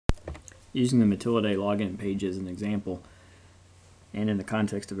Using the Matildae login page as an example, and in the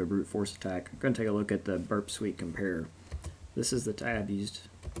context of a brute force attack, I'm going to take a look at the Burp-Suite comparer. This is the tab used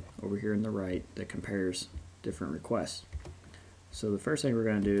over here on the right that compares different requests. So the first thing we're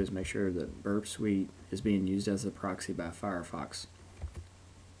going to do is make sure that Burp-Suite is being used as a proxy by Firefox.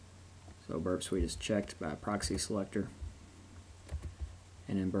 So Burp-Suite is checked by proxy selector,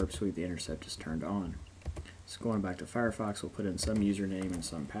 and in Burp-Suite the intercept is turned on. So going back to Firefox, we'll put in some username and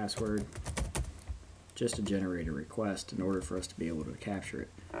some password just to generate a request in order for us to be able to capture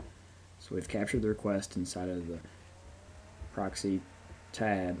it. So we've captured the request inside of the proxy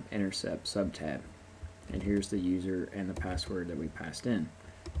tab, intercept subtab, and here's the user and the password that we passed in.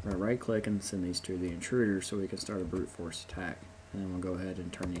 We're going to right click and send these to the intruder so we can start a brute force attack, and then we'll go ahead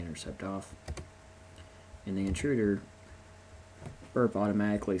and turn the intercept off. In the intruder, Burp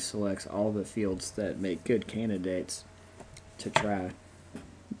automatically selects all the fields that make good candidates to try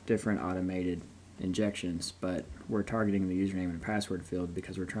different automated injections, but we're targeting the username and password field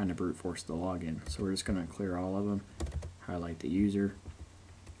because we're trying to brute force the login. So we're just going to clear all of them, highlight the user,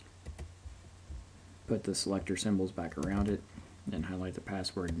 put the selector symbols back around it, and highlight the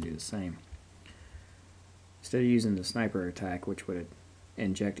password and do the same. Instead of using the sniper attack, which would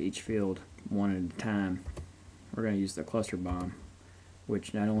inject each field one at a time, we're going to use the cluster bomb,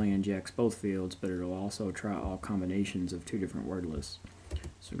 which not only injects both fields, but it'll also try all combinations of two different word lists.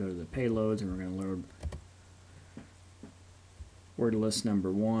 So go to the payloads, and we're going to load word list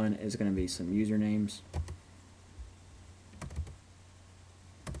number 1 is going to be some usernames,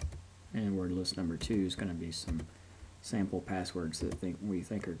 and word list number 2 is going to be some sample passwords that we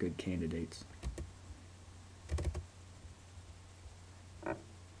think are good candidates.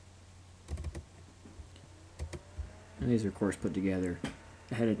 And these are of course put together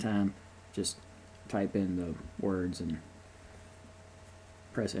ahead of time. Just type in the words and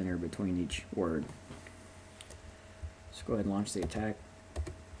press enter between each word. Let's go ahead and launch the attack.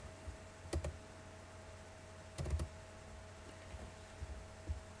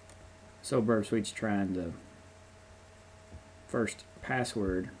 So Burp-Suite's trying the first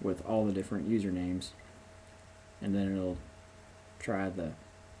password with all the different usernames, and then it'll try the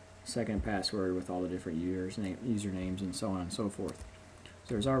second password with all the different usernames, and so on and so forth.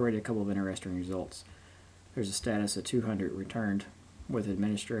 So there's already a couple of interesting results. There's a status of 200 returned with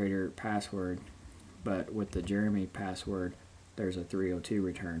administrator password, but with the Jeremy password there's a 302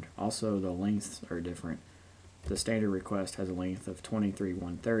 returned. Also the lengths are different. The standard request has a length of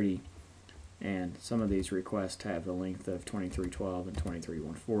 23,130, and some of these requests have a length of 2312 and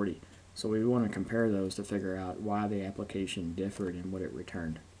 23,140. So we want to compare those to figure out why the application differed in what it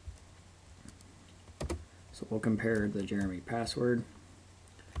returned. So we'll compare the Jeremy password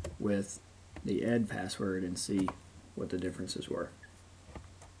with the Ed password and see what the differences were.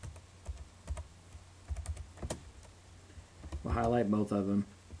 We'll highlight both of them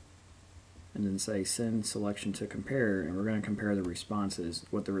and then say send selection to compare, and we're going to compare the responses,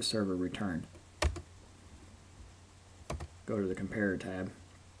 what the server returned. Go to the compare tab.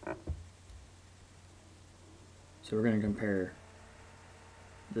 So we're going to compare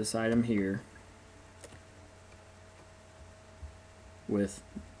this item here with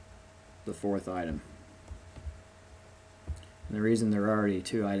the fourth item. And the reason there are already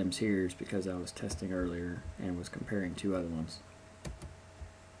two items here is because I was testing earlier and was comparing two other ones.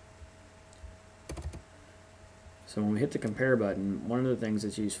 So when we hit the compare button, one of the things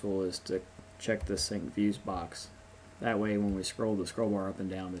that's useful is to check the sync views box. That way when we scroll the scroll bar up and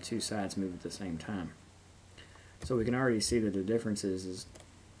down, the two sides move at the same time. So we can already see that the difference is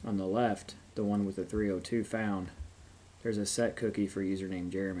on the left, the one with the 302 found, there's a set cookie for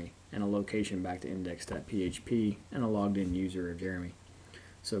username Jeremy and a location back to index.php and a logged in user of Jeremy.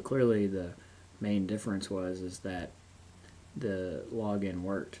 So clearly the main difference is that the login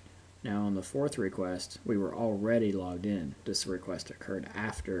worked. Now on the fourth request, we were already logged in. This request occurred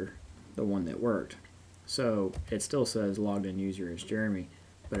after the one that worked. So it still says logged in user is Jeremy,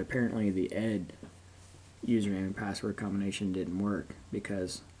 but apparently the Ed username and password combination didn't work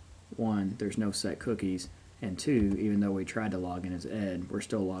because 1, there's no set cookies, and 2, even though we tried to log in as Ed, we're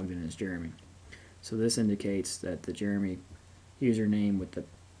still logged in as Jeremy. So this indicates that the Jeremy username with the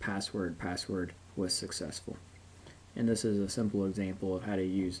password was successful. And this is a simple example of how to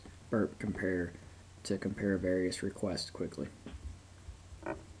use Burp Compare to compare various requests quickly.